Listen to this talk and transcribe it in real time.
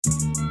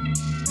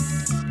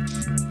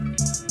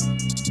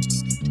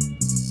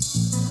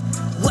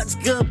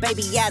good,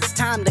 baby? Yeah, it's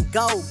time to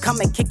go.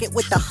 Come and kick it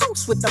with the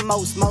host with the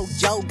most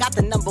mojo. Got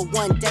the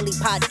 #1 daily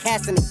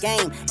podcast in the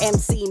game.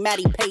 MC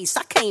Matty Pace,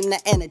 I came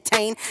to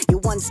entertain. Your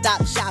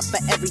one-stop shop for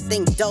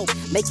everything dope.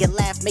 Make you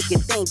laugh, make you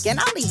think, and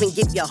I'll even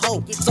give you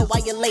hope. So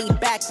while you're laid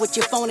back with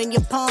your phone in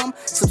your palm,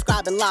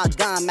 subscribe and log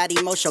on,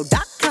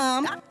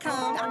 MattyMoShow.com.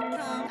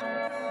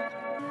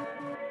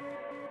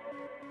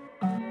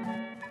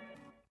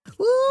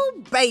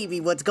 Woo, baby,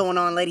 what's going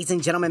on, ladies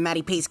and gentlemen?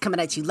 Matty Pace coming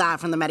at you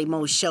live from the Matty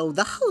Mo Show,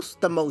 the host,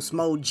 the most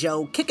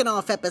mojo, kicking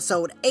off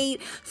episode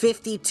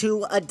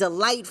 852, a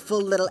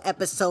delightful little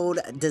episode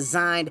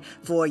designed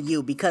for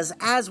you, because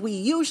as we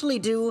usually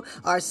do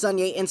our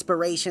Sunyay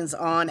Inspirations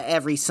on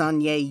every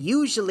Sunyay,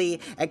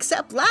 usually,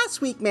 except last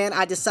week, man,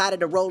 I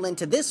decided to roll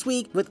into this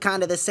week with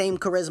kind of the same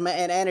charisma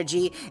and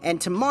energy, and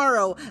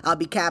tomorrow I'll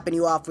be capping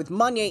you off with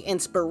Monday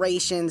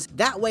Inspirations.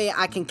 That way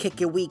I can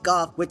kick your week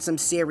off with some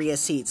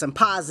serious heat, some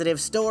positive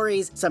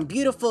stories, some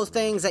beautiful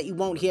things that you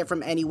won't hear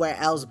from anywhere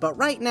else. But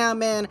right now,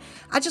 man,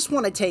 I just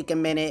want to take a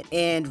minute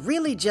and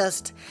really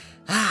just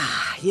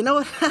you know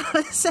what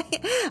I'm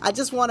saying? I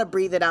just want to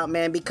breathe it out,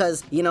 man,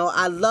 because, you know,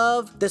 I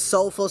love the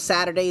Soulful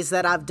Saturdays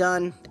that I've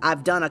done.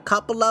 I've done a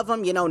couple of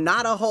them, you know,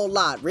 not a whole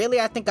lot.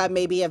 Really, I think I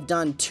maybe have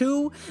done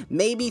 2,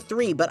 maybe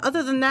 3. But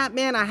other than that,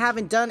 man, I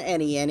haven't done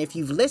any. And if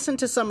you've listened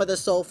to some of the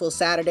Soulful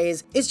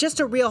Saturdays, it's just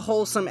a real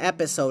wholesome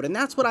episode. And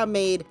that's what I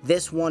made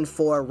this one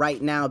for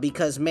right now,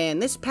 because, man,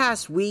 this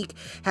past week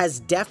has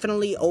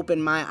definitely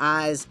opened my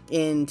eyes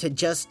into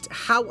just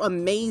how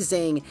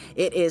amazing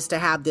it is to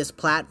have this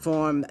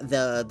platform,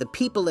 the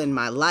people in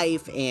my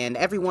life, and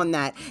everyone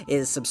that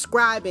is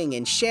subscribing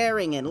and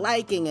sharing and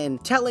liking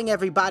and telling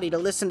everybody to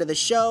listen to the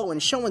show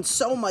and showing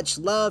so much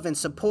love and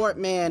support,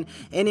 man.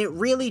 And it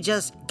really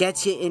just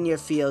gets you in your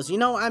feels. You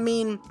know, I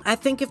mean, I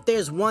think if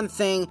there's one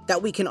thing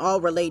that we can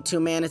all relate to,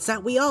 man, it's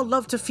that we all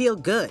love to feel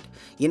good.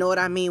 You know what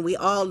I mean? We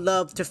all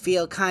love to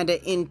feel kind of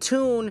in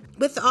tune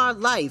with our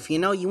life. You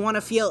know, you want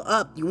to feel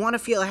up, you want to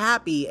feel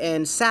happy.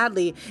 And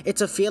sadly,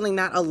 it's a feeling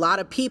that a lot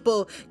of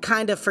people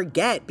kind of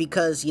forget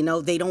because, you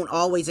know, they don't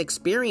always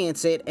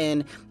experience it.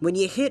 And when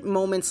you hit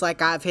moments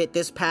like I've hit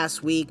this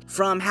past week,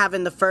 from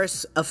having the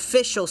first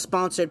official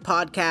sponsored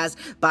podcast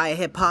by a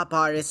hip-hop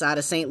artist out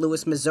of St.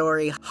 Louis,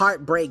 Missouri,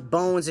 Heartbreak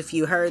Bones, if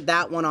you heard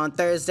that one on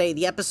Thursday,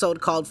 the episode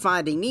called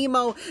Finding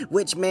Nemo,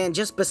 which, man,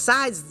 just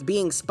besides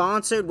being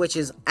sponsored, which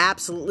is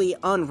absolutely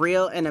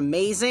unreal and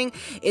amazing,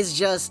 is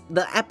just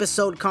the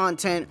episode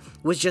content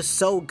was just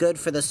so good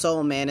for the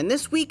soul, man. And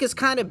this week has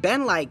kind of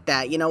been like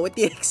that, you know, with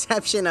the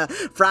exception of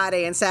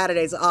Friday and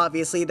Saturdays,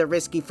 obviously, the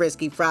Risky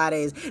Frisky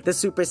Fridays, the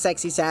Super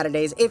Sexy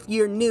Saturdays. If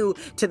you're new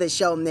to the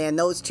show, man,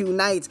 those 2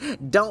 nights,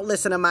 don't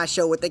listen to my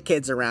show with the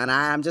kids around.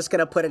 I'm just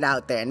gonna put it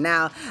out there.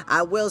 Now,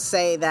 I will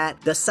say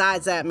that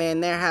besides that, man,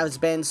 there has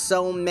been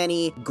so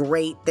many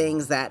great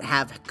things that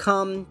have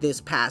come this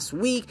past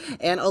week,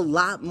 and a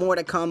lot more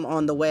to come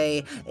on the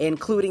way,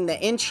 including the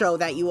intro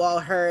that you all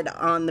heard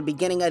on the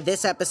beginning of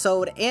this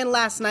episode and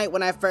last night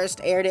when I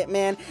first aired it,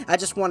 man. I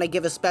just want to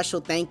give a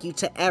special thank you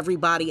to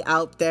everybody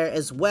out there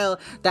as well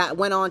that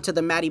went on to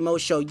the Matty Mo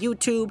Show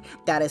YouTube,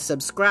 that is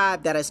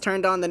subscribed, that has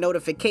turned on the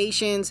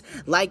notifications,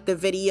 liked the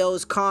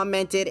videos,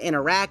 commented,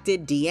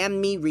 interacted, DM'd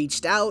me,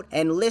 reached out,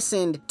 and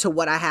listened to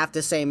what I have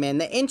to say, man.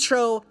 The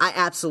intro, I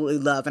absolutely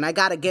love, and I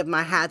gotta give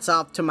my hats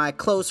off to my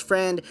close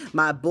friend,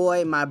 my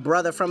boy, my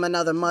brother from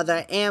another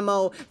mother,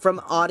 Ammo, from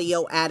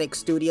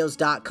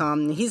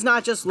AudioAddictStudios.com. He's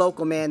not just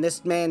local, man.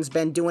 This man's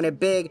been doing it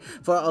big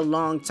for a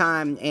long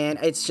time, and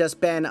it's just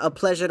been a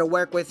pleasure to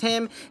work with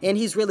him, and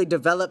he's really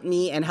developed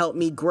me and helped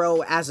me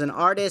grow as an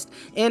artist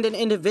and an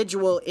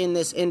individual in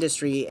this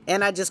industry,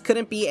 and I just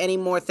couldn't be any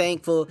more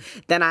thankful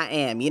than I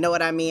am. You know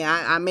what I mean?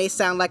 I may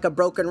sound like a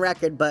broken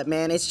record, but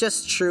man, it's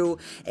just true.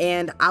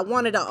 And I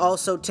wanted to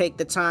also take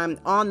the time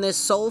on this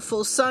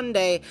Soulful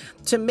Sunday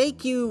to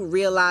make you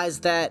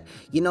realize that,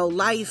 you know,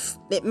 life,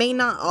 it may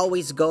not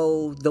always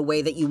go the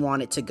way that you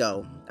want it to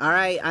go. All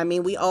right. I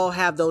mean, we all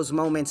have those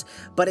moments,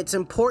 but it's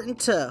important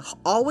to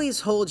always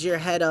hold your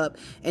head up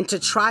and to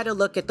try to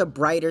look at the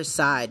brighter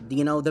side,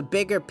 you know, the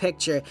bigger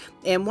picture.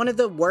 And one of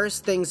the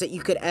worst things that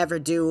you could ever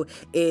do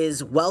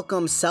is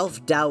welcome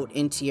self-doubt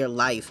into your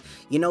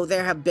life. You know,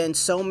 there have been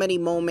so many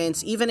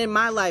moments, even in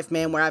my life,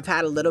 man, where I've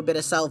had a little bit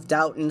of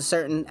self-doubt in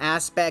certain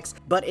aspects,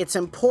 but it's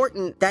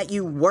important that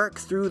you work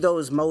through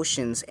those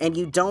motions and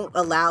you don't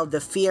allow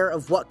the fear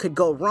of what could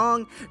go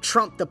wrong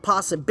trump the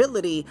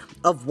possibility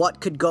of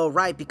what could go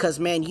right.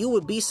 Because, man, you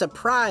would be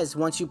surprised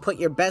once you put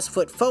your best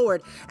foot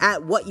forward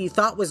at what you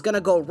thought was going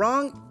to go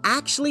wrong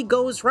actually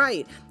goes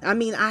right. I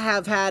mean, I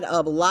have had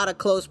a lot of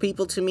close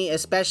people to me,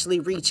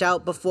 especially reach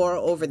out before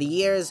over the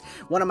years.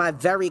 One of my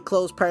very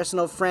close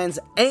personal friends,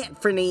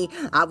 Anthony,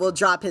 I will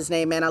drop his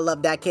name, man. I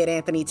love that kid,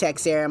 Anthony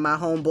Texier, my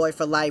homeboy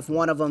for life,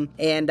 one of them.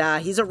 And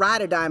he's a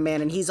ride or die,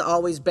 man, and he's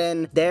always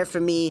been there for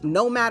me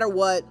no matter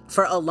what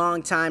for a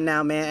long time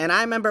now, man. And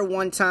I remember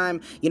one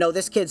time, you know,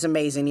 this kid's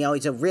amazing. You know,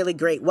 he's a really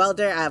great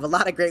welder. I have a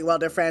lot of of great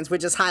welder friends. We're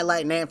just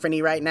highlighting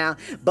Anthony right now.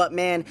 But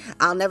man,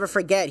 I'll never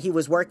forget, he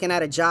was working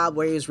at a job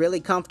where he was really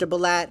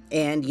comfortable at,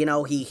 and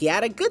he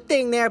had a good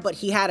thing there, but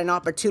he had an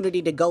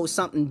opportunity to go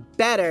something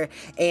better,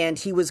 and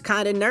he was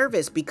kind of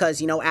nervous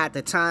because at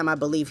the time I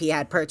believe he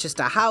had purchased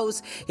a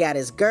house, he had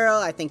his girl,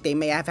 I think they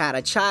may have had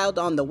a child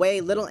on the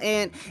way, little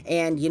Ant,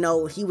 and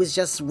he was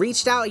just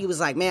reached out. He was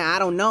like, man, I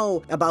don't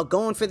know about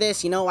going for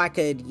this, I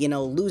could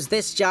lose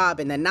this job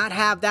and then not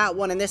have that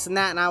one and this and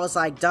that. And I was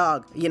like,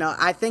 dog,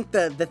 I think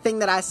the thing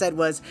that I said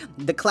was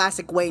the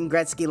classic Wayne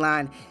Gretzky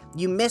line: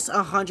 you miss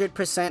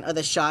 100% of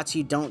the shots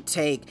you don't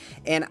take.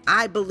 And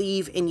I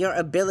believe in your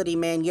ability,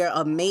 man. You're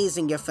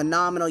amazing. You're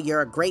phenomenal.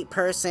 You're a great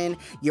person.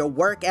 Your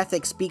work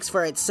ethic speaks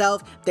for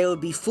itself. They would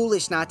be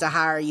foolish not to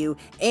hire you.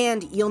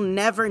 And you'll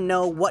never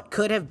know what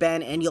could have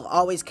been. And you'll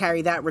always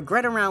carry that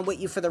regret around with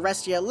you for the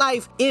rest of your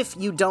life if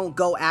you don't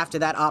go after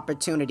that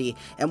opportunity.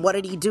 And what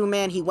did he do,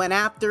 man? He went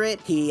after it.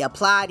 He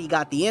applied. He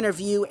got the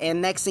interview.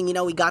 And next thing you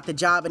know, he got the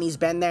job. And he's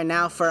been there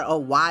now for a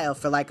while,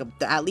 for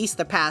at least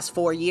the past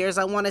 4 years,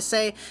 I want to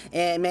say.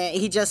 And man,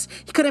 he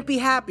couldn't be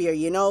happier,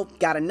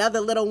 got another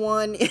little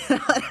one, you know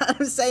what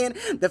I'm saying?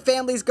 The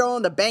family's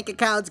growing, the bank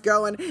account's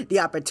growing, the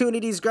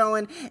opportunity's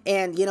growing,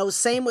 and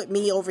same with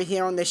me over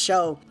here on the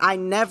show. I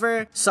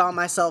never saw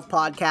myself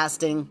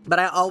podcasting, but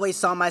I always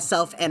saw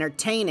myself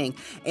entertaining,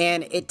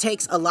 and it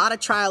takes a lot of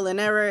trial and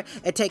error.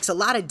 It takes a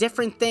lot of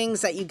different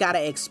things that you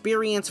gotta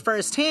experience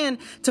firsthand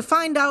to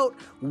find out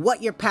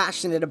what you're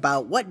passionate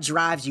about, what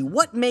drives you,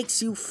 what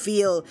makes you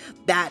feel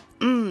that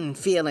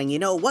feeling,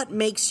 what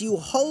makes you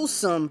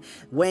wholesome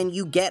when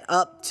you get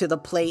up to the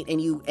plate and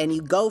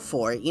you go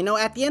for it.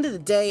 At the end of the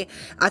day,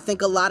 I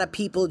think a lot of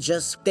people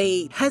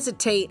they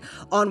hesitate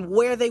on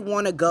where they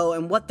want to go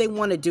and what they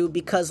want to do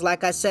because,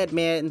 like I said,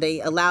 man, they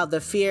allow the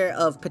fear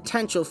of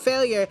potential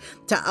failure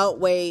to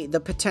outweigh the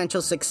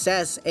potential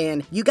success.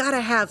 And you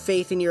gotta have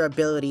faith in your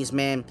abilities,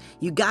 man.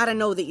 You gotta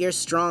know that you're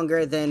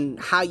stronger than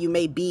how you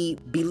may be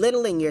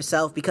belittling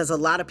yourself, because a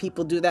lot of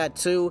people do that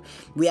too.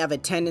 We have a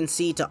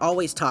tendency to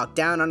always talk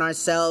down on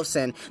ourselves,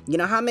 and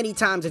how many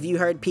times have you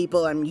heard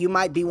people, and you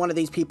might be one of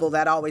these people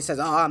that always says,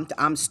 oh,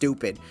 I'm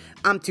stupid,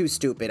 I'm too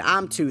stupid,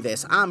 I'm too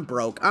this, I'm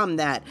broke, I'm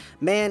that.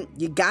 Man,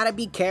 you gotta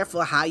be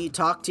careful how you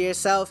talk to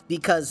yourself,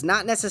 because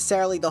not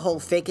necessarily the whole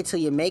fake it till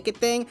you make it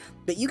thing,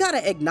 but you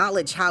gotta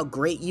acknowledge how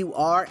great you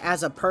are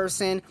as a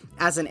person,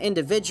 as an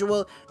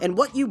individual, and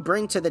what you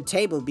bring to the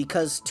table,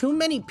 because too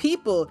many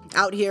people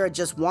out here are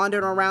just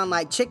wandering around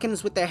like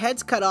chickens with their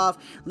heads cut off,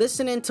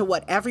 listening to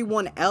what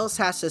everyone else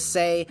has to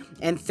say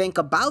and think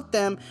about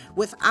them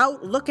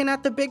without looking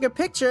at the bigger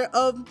picture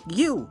of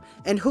you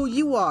and who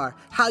you are,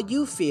 how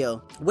you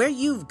feel. Where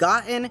you've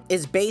gotten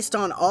is based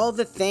on all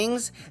the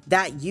things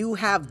that you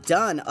have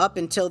done up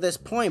until this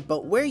point,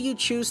 but where you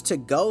choose to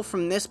go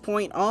from this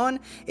point on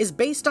is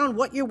based on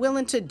what you're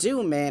willing to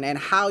do, man, and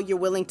how you're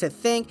willing to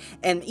think,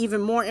 and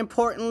even more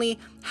importantly,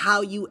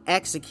 how you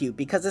execute,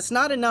 because it's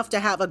not enough to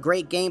have a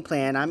great game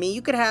plan. I mean,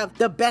 you could have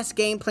the best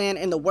game plan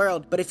in the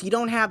world, but if you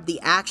don't have the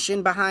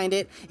action behind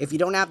it, if you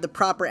don't have the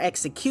proper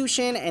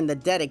execution and the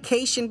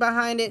dedication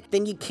behind it,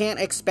 then you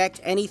can't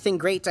expect anything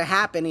great to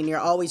happen, and you're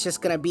always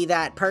just gonna be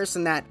that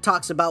person that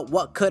talks about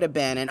what could have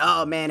been, and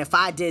oh man, if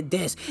I did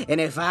this, and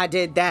if I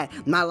did that,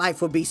 my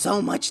life would be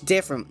so much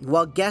different.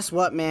 Well, guess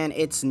what, man?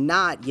 It's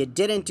not. You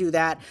didn't do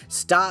that.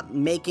 Stop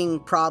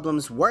making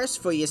problems worse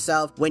for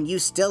yourself when you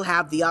still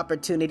have the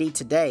opportunity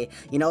today.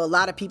 A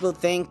lot of people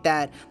think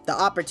that the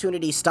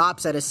opportunity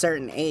stops at a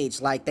certain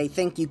age. Like, they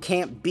think you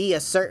can't be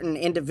a certain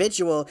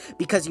individual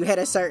because you hit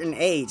a certain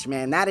age,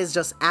 man. That is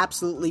just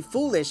absolutely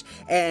foolish,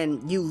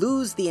 and you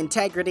lose the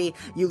integrity,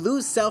 you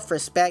lose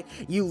self-respect,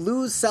 you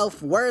lose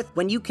self-worth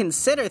when you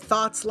consider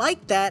thoughts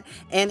like that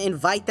and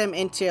invite them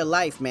into your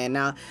life, man.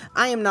 Now,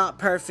 I am not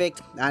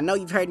perfect. I know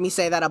you've heard me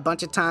say that a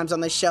bunch of times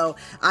on the show.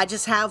 I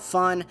just have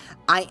fun.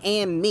 I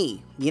am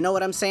me. You know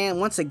what I'm saying?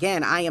 Once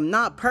again, I am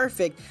not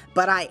perfect,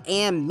 but I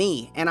am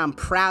me, and I'm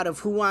proud of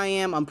who I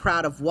am. I'm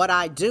proud of what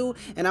I do,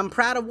 and I'm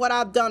proud of what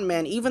I've done,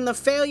 man. Even the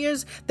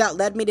failures that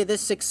led me to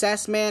this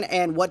success, man,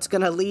 and what's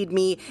gonna lead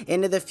me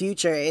into the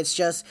future. It's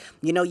just,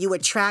 you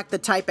attract the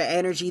type of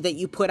energy that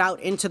you put out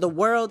into the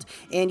world,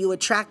 and you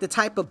attract the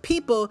type of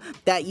people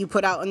that you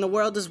put out in the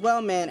world as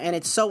well, man. And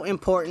it's so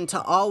important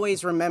to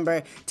always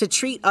remember to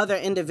treat other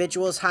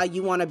individuals how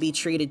you want to be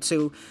treated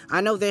too. I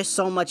know there's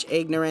so much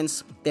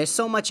ignorance, there's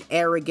so much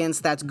arrogance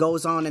that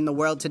goes on in the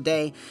world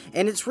today,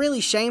 and it's really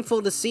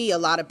shameful to see a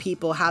lot of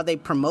people how they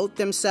promote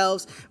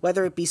themselves,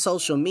 whether it be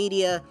social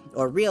media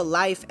or real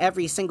life,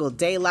 every single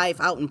day life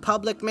out in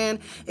public, man.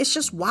 It's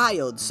just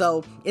wild.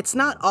 So it's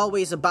not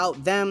always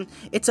about them,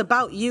 it's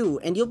about you,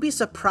 and you'll be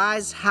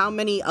surprised how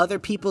many other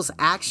people's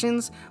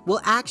actions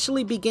will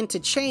actually begin to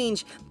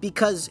change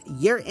because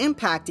you're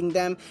impacting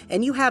them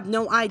and you have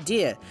no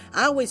idea.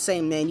 I always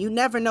say, man, you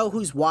never know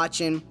who's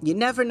watching, you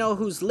never know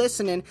who's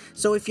listening,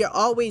 So if you're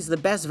always the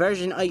best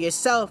version of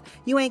yourself,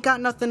 you ain't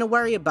got nothing to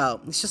worry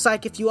about. It's just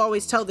like if you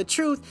always tell the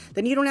truth,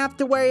 then you don't have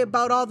to worry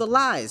about all the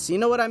lies. You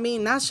know what I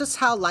mean? That's just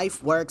how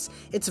life works.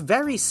 It's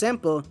very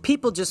simple.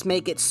 People just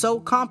make it so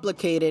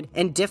complicated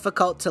and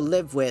difficult to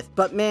live with.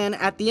 But man,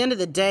 at the end of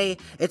the day,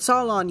 it's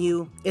all on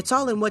you. It's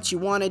all in what you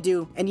want to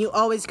do. And you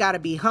always got to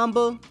be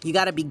humble. You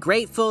got to be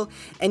grateful.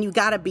 And you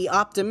got to be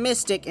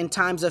optimistic in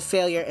times of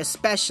failure,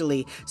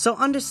 especially. So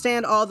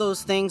understand all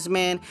those things,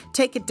 man.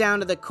 Take it down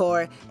to the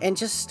core. And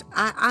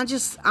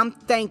I'm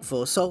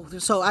thankful.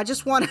 So I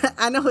just want to,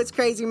 I know it's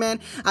crazy, man.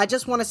 I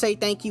just want to say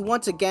thank you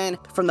once again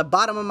from the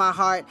bottom of my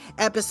heart.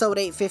 Episode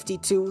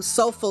 852,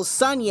 Soulful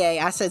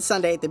Sunyay. I said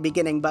Sunday at the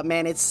beginning, but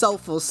man, it's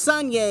Soulful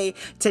Sunyay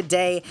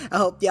today. I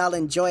hope y'all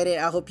enjoyed it.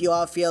 I hope you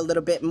all feel a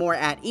little bit more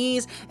at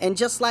ease. And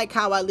just like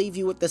how I leave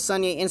you with the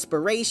Sunyay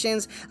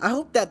Inspirations, I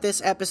hope that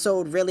this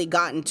episode really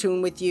got in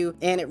tune with you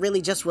and it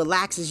really just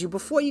relaxes you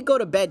before you go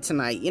to bed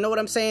tonight. You know what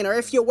I'm saying? Or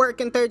if you're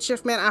working third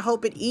shift, man, I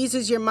hope it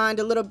eases your mind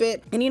a little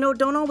bit. And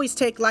don't always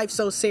take life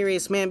so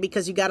serious, man,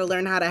 because you got to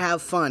learn how to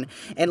have fun.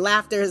 And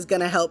laughter is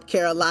going to help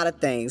cure a lot of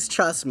things.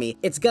 Trust me.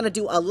 It's going to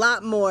do a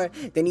lot more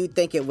than you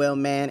think it will,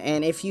 man.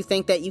 And if you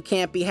think that you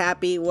can't be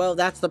happy, well,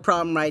 that's the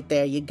problem right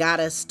there. You got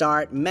to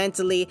start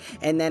mentally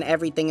and then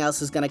everything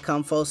else is going to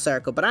come full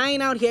circle. But I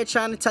ain't out here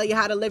trying to tell you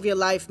how to live your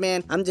life,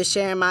 man. I'm just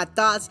sharing my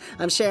thoughts.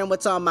 I'm sharing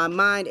what's on my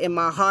mind, in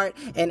my heart,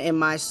 and in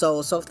my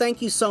soul. So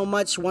thank you so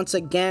much once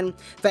again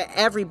for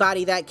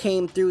everybody that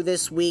came through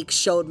this week,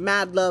 showed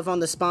mad love on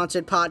the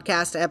sponsored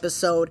podcast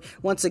episode.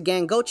 Once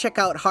again, go check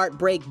out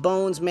Heartbreak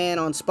Bones, man,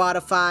 on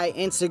Spotify,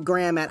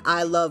 Instagram at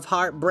I Love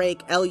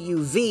Heartbreak,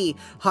 LUV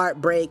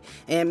Heartbreak.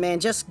 And man,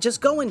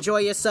 just go enjoy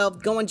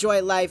yourself, go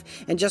enjoy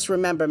life, and just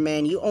remember,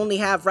 man, you only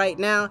have right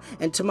now,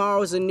 and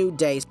tomorrow is a new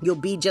day. You'll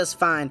be just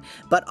fine.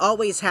 But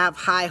always have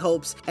high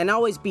hopes and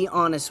always be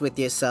honest with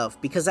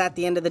yourself, because at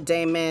the end of the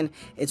day, man,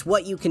 it's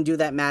what you can do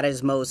that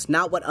matters most,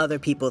 not what other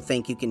people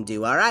think you can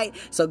do, all right?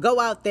 So go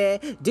out there,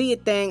 do your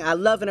thing. I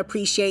love and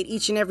appreciate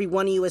each and every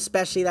one of you,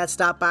 especially that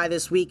stopped by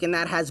this week and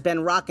that has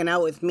been rocking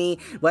out with me,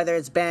 whether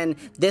it's been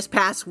this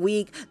past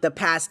week, the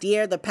past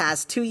year, the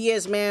past 2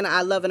 years, man.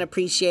 I love and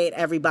appreciate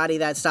everybody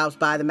that stops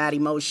by the Matty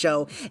Mo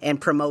Show and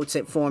promotes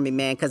it for me,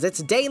 man, because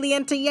it's daily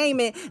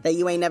entertainment that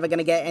you ain't never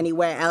gonna get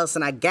anywhere else,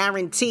 and I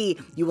guarantee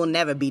you will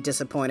never be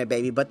disappointed,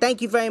 baby. But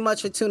thank you very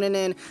much for tuning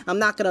in. I'm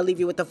not gonna leave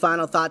you with the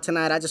final thought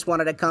tonight. I just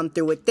wanted to come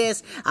through with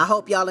this. I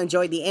hope y'all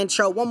enjoyed the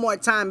intro. One more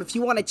time, if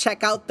you want to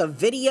check out the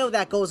video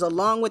that goes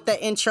along with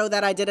the intro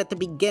that I did at the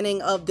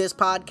beginning of this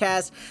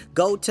podcast,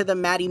 go to the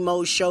Matty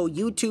Mo Show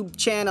YouTube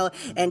channel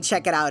and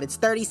check it out. It's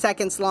 30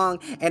 seconds long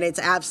and it's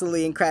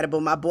absolutely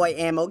incredible. My boy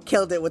Ammo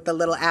killed it with the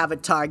little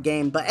avatar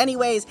game. But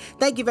anyways,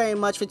 thank you very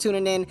much for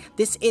tuning in.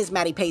 This is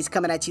Matty Pace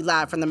coming at you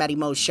live from the Matty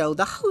Mo Show,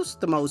 the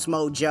host, the most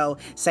mojo,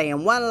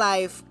 saying one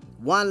life,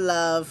 one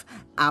love,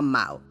 I'm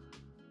out.